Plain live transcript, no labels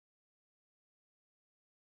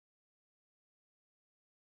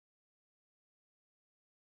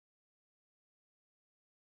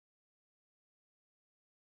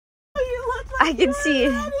I can see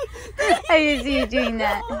it. I can see you doing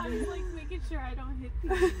that. I was like making sure I don't hit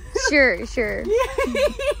these. Sure, sure. Yeah,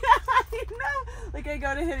 I know. Like I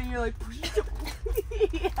go to hit and you're like,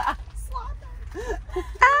 yeah, slap it.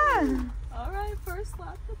 Ah! All right, first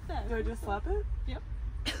slap it then. Do I just slap it? Yep.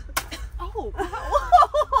 Oh,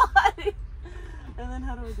 what? And then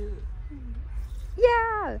how do I do it?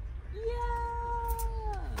 Yeah.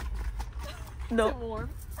 Yeah. No. Is it warm?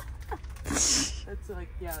 It's like,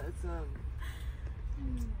 yeah, it's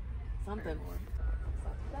something warm.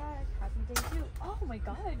 Slap back. Happy day too. Oh my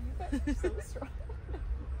god, you guys are so strong.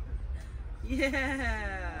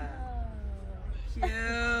 Yeah.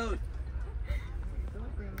 Cute.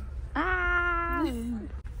 Ah.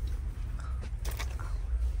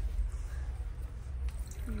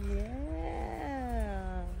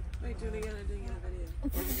 Yeah. Wait, do it again. I didn't get a video.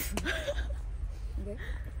 Okay.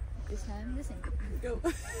 This time the same. Go.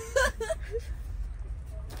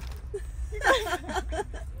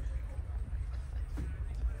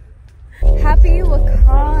 Happy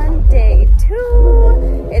Wakaan Day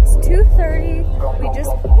 2. It's 2:30. We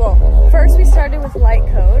just, well, first we started with light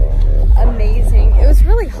code. Amazing. It was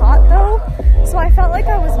really hot though, so I felt like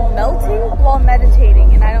I was melting while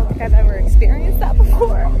meditating, and I don't think I've ever experienced that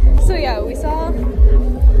before. So yeah, we saw, I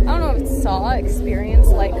don't know if it's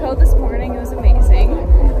experienced light code this morning. It was amazing.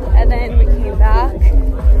 And then we came back,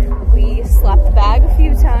 we slapped the bag a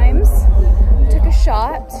few times, took a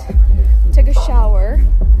shot, took a shower,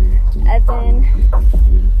 and then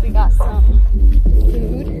we got some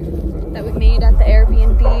food that we made at the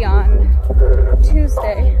Airbnb on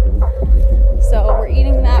Tuesday. So we're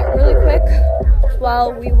eating that really quick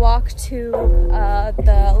while we walk to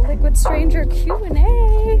the Liquid Stranger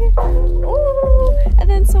Q&A. Ooh, and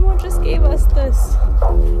then someone just gave us this.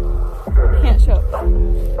 Can't show it.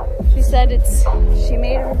 She said she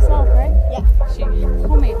made it herself, right? Yeah. She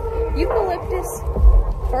homemade eucalyptus,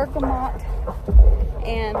 bergamot,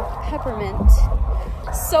 and peppermint.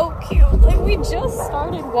 So cute. Like, we just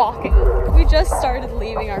started walking. We just started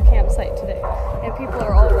leaving our campsite today, and people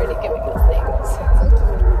are already giving us things. So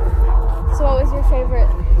cute. So what was your favorite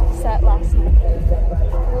set last night?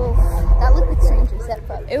 Well, that Liquid Stranger set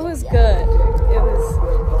fun. It was good. It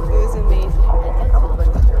was amazing.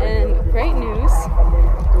 And great news.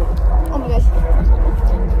 Oh my gosh.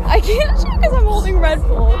 I can't show because I'm holding Red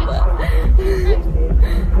Bull, but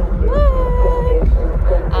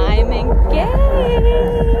I'm engaged.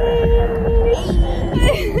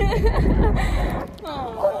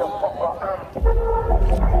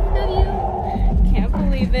 Can't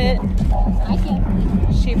believe it. I can't believe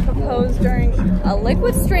it. She proposed during a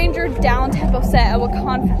Liquid Stranger down-tempo set at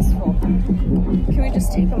Wakaan Festival. Can we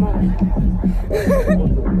just take a moment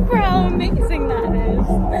for how amazing that is?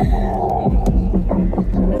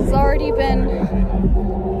 This has already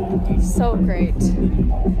been so great,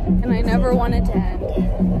 and I never want it to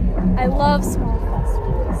end. I love small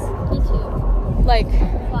festivals. Me too. Like,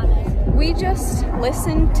 we just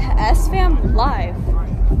listened to SFAM live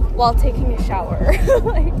while taking a shower.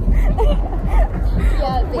 Like,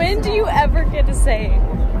 Yeah, when do you ever get to say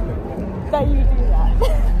that you do that?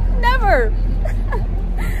 Never!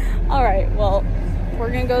 Alright, well,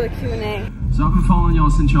 we're gonna go to the Q&A. So I've been following y'all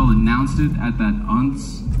since y'all announced it at that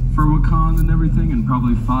INZO for Wakaan and everything, and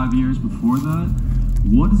probably 5 years before that.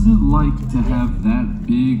 What is it like to have that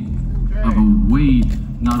big of a weight,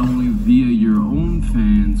 not only via your own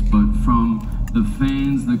fans, but from the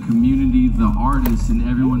fans, the community, the artists, and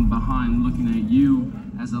everyone behind looking at you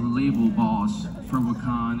as a label boss for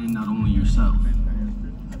Wakaan and not only yourself?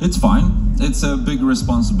 It's fine. It's a big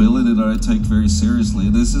responsibility that I take very seriously.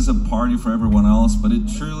 This is a party for everyone else, but it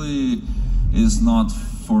truly is not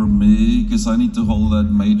for me, because I need to hold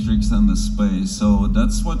that matrix and the space. So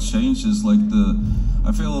that's what changes. Like,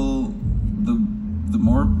 I feel the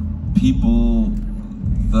more people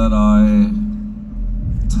that I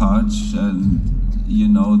touch, and you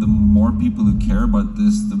know, the more people who care about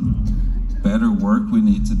this, the better work we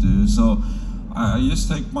need to do. So I just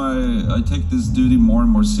I take this duty more and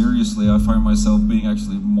more seriously. I find myself being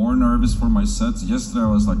actually more nervous for my sets. Yesterday I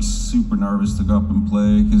was like super nervous to go up and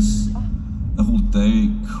play because the whole day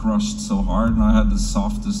crushed so hard, and I had the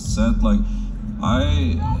softest set. Like,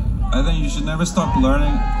 I think you should never stop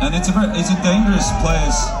learning, and it's a dangerous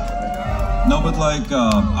place. No, but like,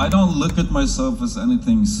 I don't look at myself as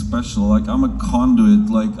anything special. Like, I'm a conduit.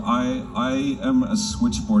 Like, I am a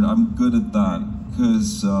switchboard. I'm good at that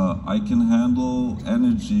because I can handle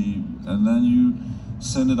energy, and then you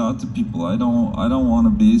send it out to people. I don't want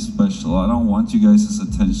to be special. I don't want you guys'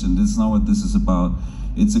 attention. That's not what this is about.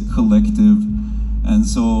 It's a collective, and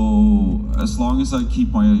so as long as I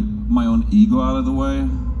keep my own ego out of the way,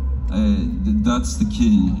 That's the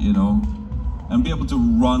key, you know, and be able to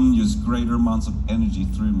run just greater amounts of energy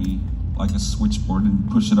through me like a switchboard and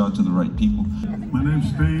push it out to the right people. My name's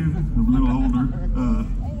Steve. I'm a little older,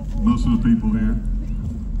 most of the people here,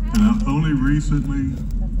 and I only recently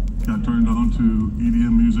got turned on to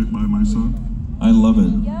EDM music by my son. I love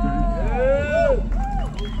it.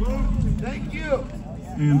 Thank you.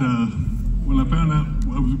 And when I found out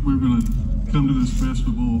we were going to come to this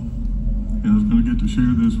festival and I was going to get to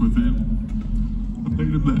share this with him, I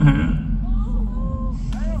made him the hat.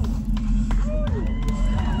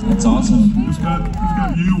 That's awesome. It's got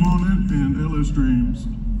you on it and LS Dreams,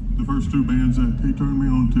 the first two bands that he turned me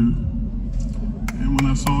on to. And when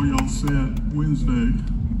I saw y'all set Wednesday,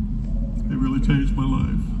 it really changed my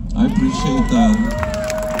life. I appreciate that.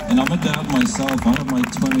 And I'm a dad myself. I have my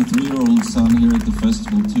 23-year-old son here at the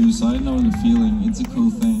festival too, so I know the feeling. It's a cool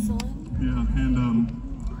thing. Yeah, and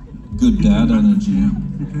good dad energy.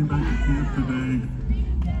 He came back to camp today,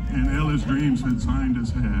 and LS Dreams had signed his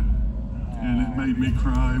hat. And it made me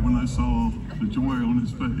cry when I saw the joy on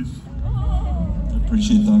his face. I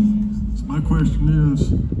appreciate that. So my question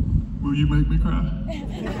is, will you make me cry?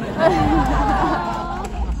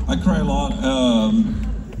 I cry a lot.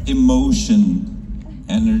 Emotion,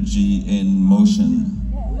 energy in motion.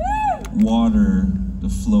 Water, the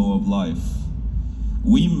flow of life.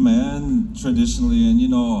 We men traditionally, and you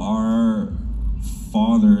know, our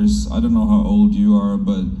fathers, I don't know how old you are,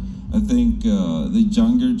 but I think the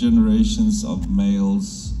younger generations of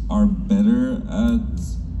males are better at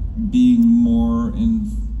being more in,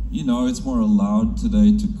 you know, it's more allowed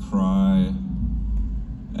today to cry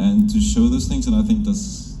and to show those things, and I think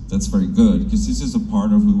that's very good, because this is a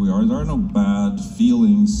part of who we are. There are no bad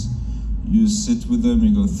feelings. You sit with them,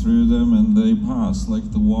 you go through them, and they pass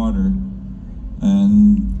like the water.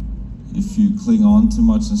 And if you cling on too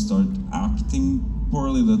much and start acting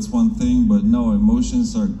poorly, that's one thing, but no,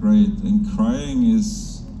 emotions are great, and crying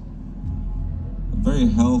is a very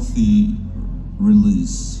healthy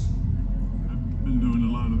release. I've been doing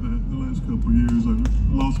a lot of that the last couple of years. I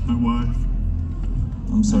lost my wife.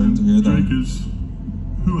 I'm sorry to hear that. Drake is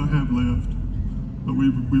who I have left, but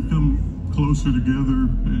we've come closer together,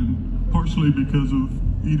 and partially because of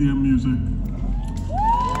EDM music.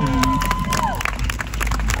 And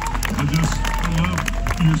I love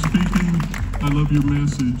your speaking. I love your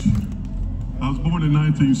message. I was born in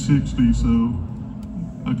 1960, so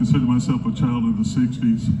I consider myself a child of the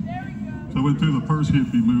 60s. So I went through the first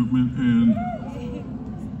hippie movement and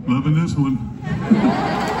loving this one.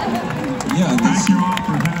 Yeah, thank you all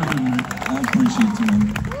for having me. I appreciate it, man.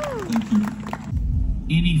 Thank you.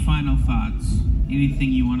 Any final thoughts?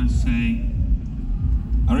 Anything you want to say?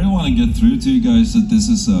 I really want to get through to you guys that this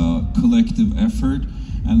is a collective effort.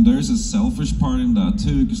 And there's a selfish part in that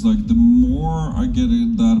too, because like the more I get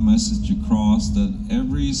that message across that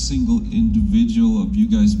every single individual of you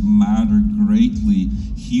guys matter greatly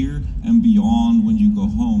here and beyond when you go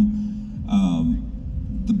home,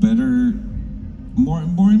 the better,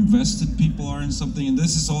 more invested people are in something. And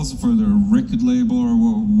this is also for the record label or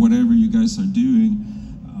whatever you guys are doing.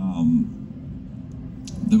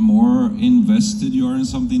 The more invested you are in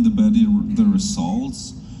something, the better the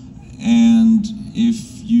results. And if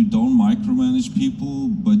you don't micromanage people,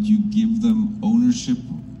 but you give them ownership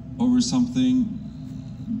over something,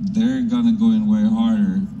 they're gonna go in way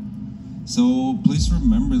harder. So please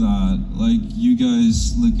remember that. Like, you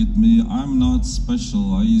guys look at me, I'm not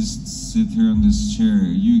special. I used to sit here on this chair.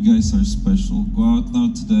 You guys are special. Go out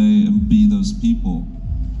now today and be those people.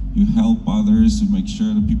 You help others, you make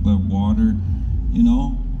sure that people have water. You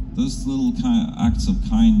know, those little kind of acts of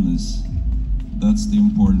kindness. That's the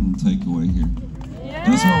important takeaway here.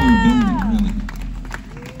 That's what we're building, really.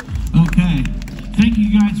 Okay. Thank you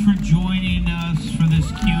guys for joining us for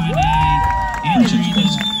this Q&A. Entry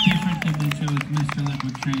is different than the show with Mr.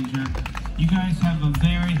 Liquid Stranger. You guys have a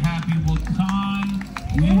very happy Wakaan.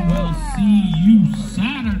 We will see you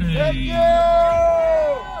Saturday.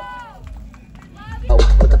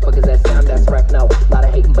 What the fuck is that sound? That's Wreckno. Lot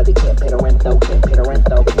of hating, but they can't pay the rent though. Can't pay the rent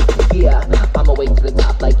though. Yeah, I'ma wait to the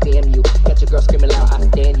top like damn you. Catch a girl screaming loud, I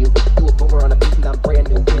stand you. You a boomer on a beat and I'm brand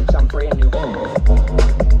new. Bitch, I'm brand new. Bitch,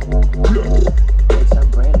 I'm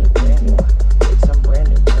brand new, brand new. Bitch, I'm brand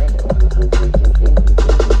new, brand new.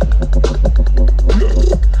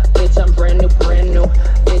 Bitch, I'm brand new, brand new.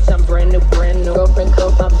 Bitch, I'm brand new, brand new. Girlfriend,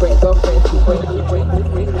 girlfriend, girlfriend, girlfriend.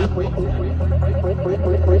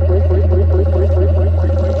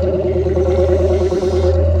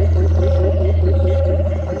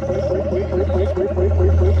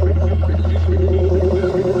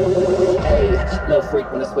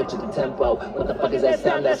 when I switch to the tempo. What the fuck is that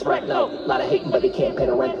sound? That's Wreckno. Lot of hating, but they can't pay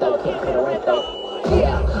the rent though. Can't pay the rent though.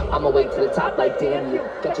 Yeah, I'm away to the top like damn you.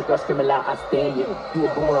 Got your girl screaming loud, I stand you. You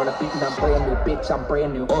a boomer on a beat and I'm brand new, bitch, I'm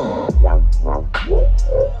brand new. Lost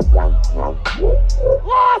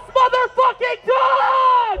motherfucking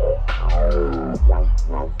dog!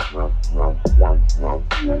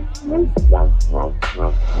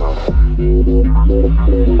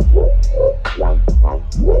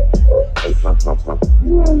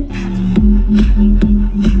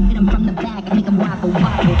 Hit him from the back, make him wobble,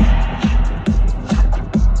 wobble.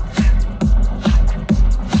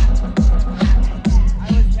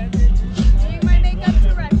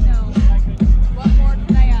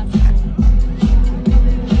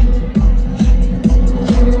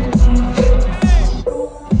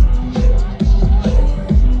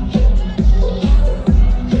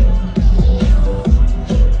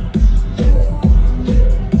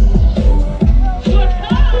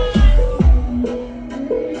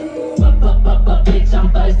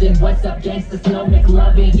 What's up, gangsta, Snow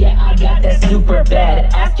McLovin? Yeah, I got that super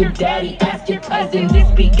bad. Ask your daddy, ask your cousin. This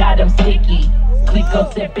beat got him sticky.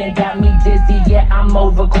 Clico sippin' got me dizzy. Yeah, I'm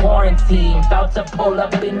over quarantine. About to pull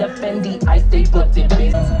up in the Fendi. I stay booked in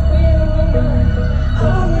business.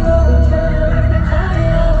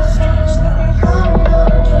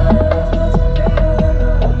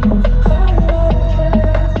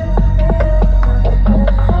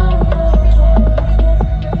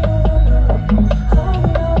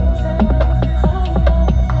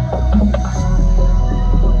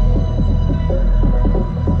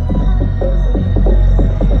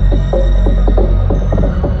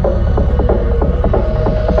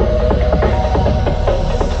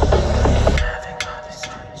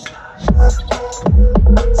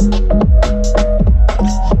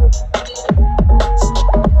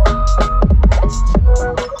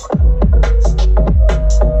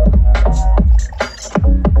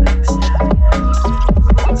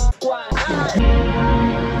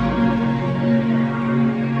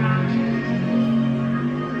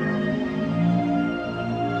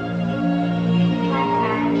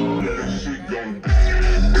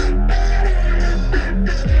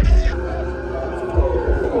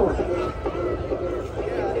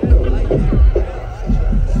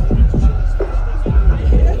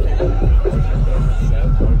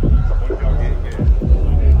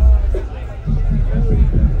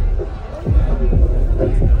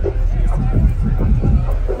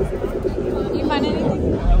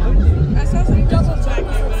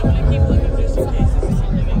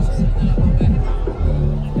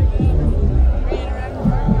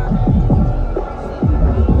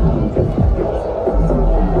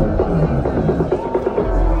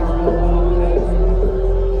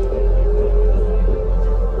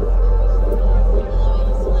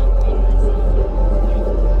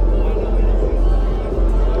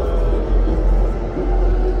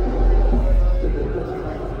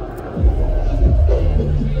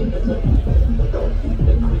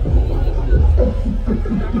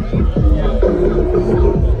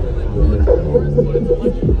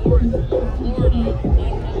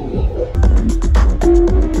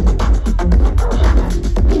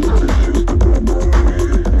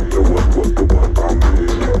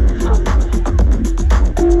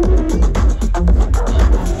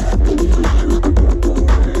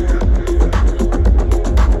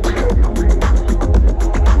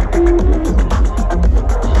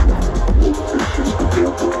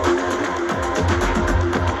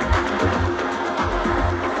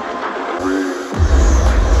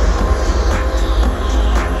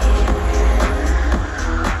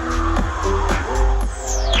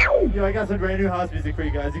 I got some brand new house music for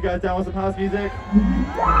you guys. You guys down with some house music?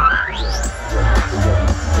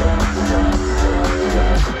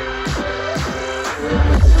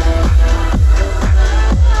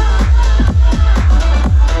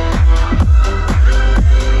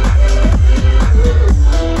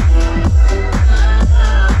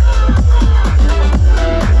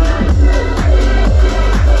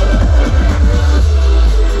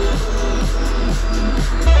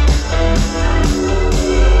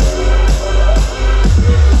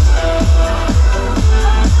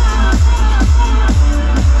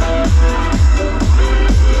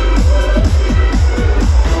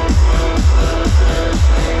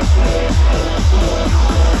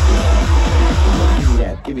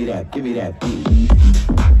 Give me that beat.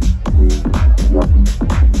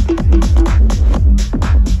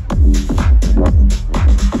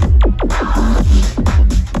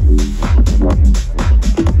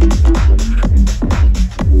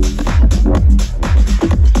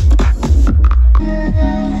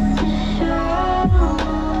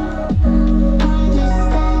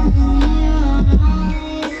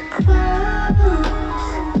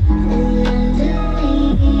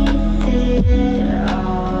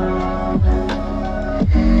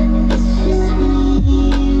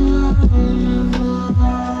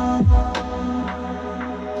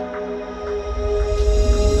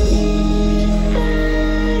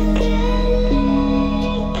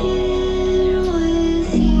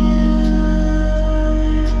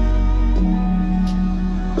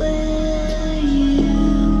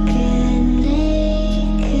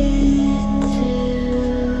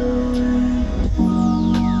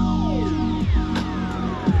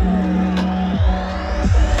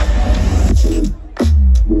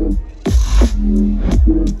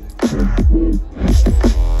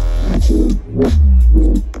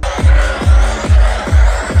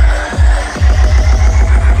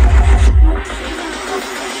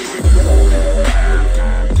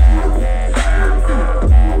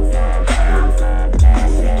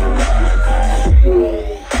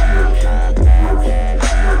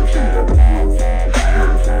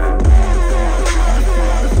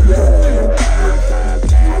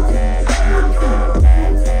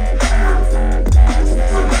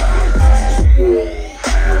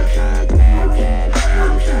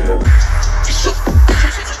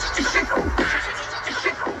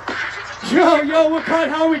 Wakaan,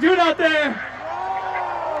 how are we doing out there?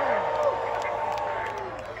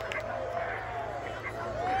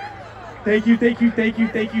 Thank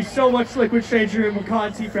you so much, Liquid Stranger and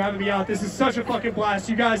Wakaan team, for having me out. This is such a fucking blast.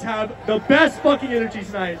 You guys have the best fucking energy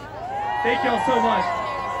tonight. Thank y'all so much.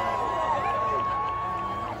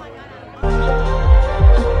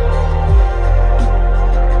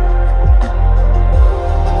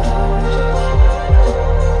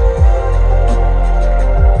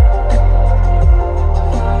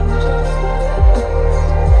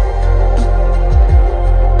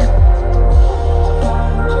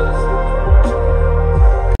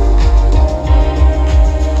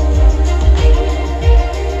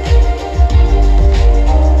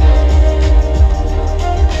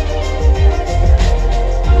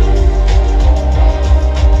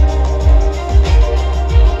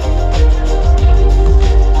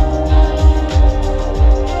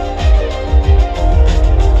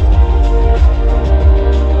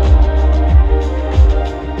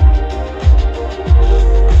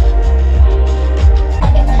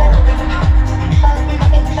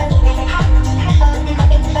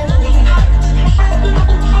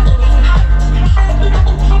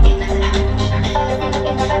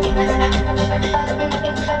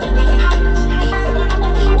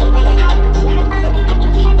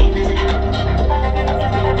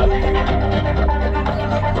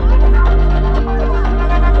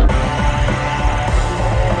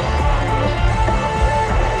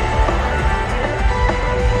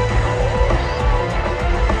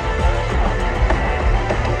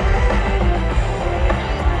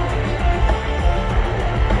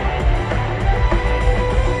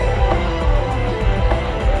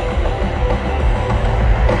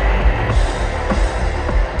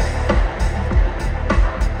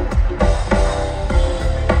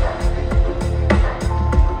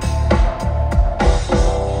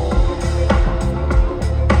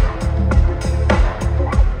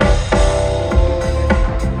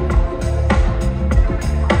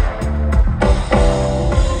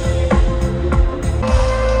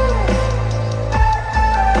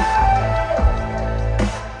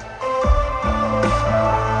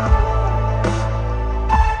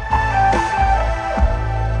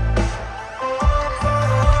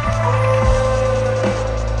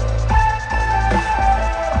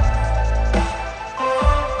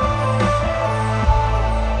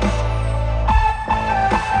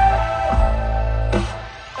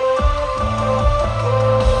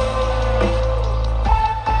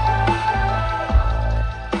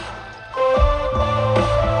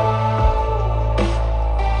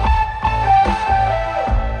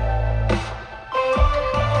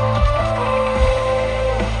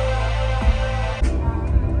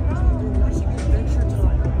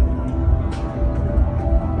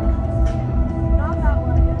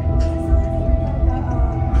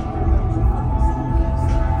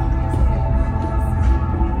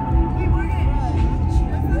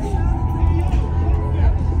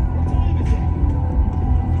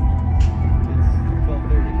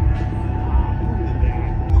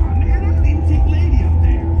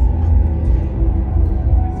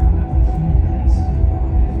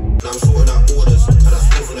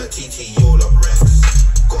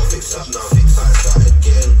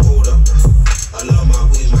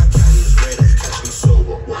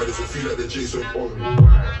 Jason on me.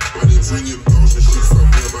 When it's ringing bells and shit, from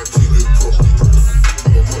me and my team in prop.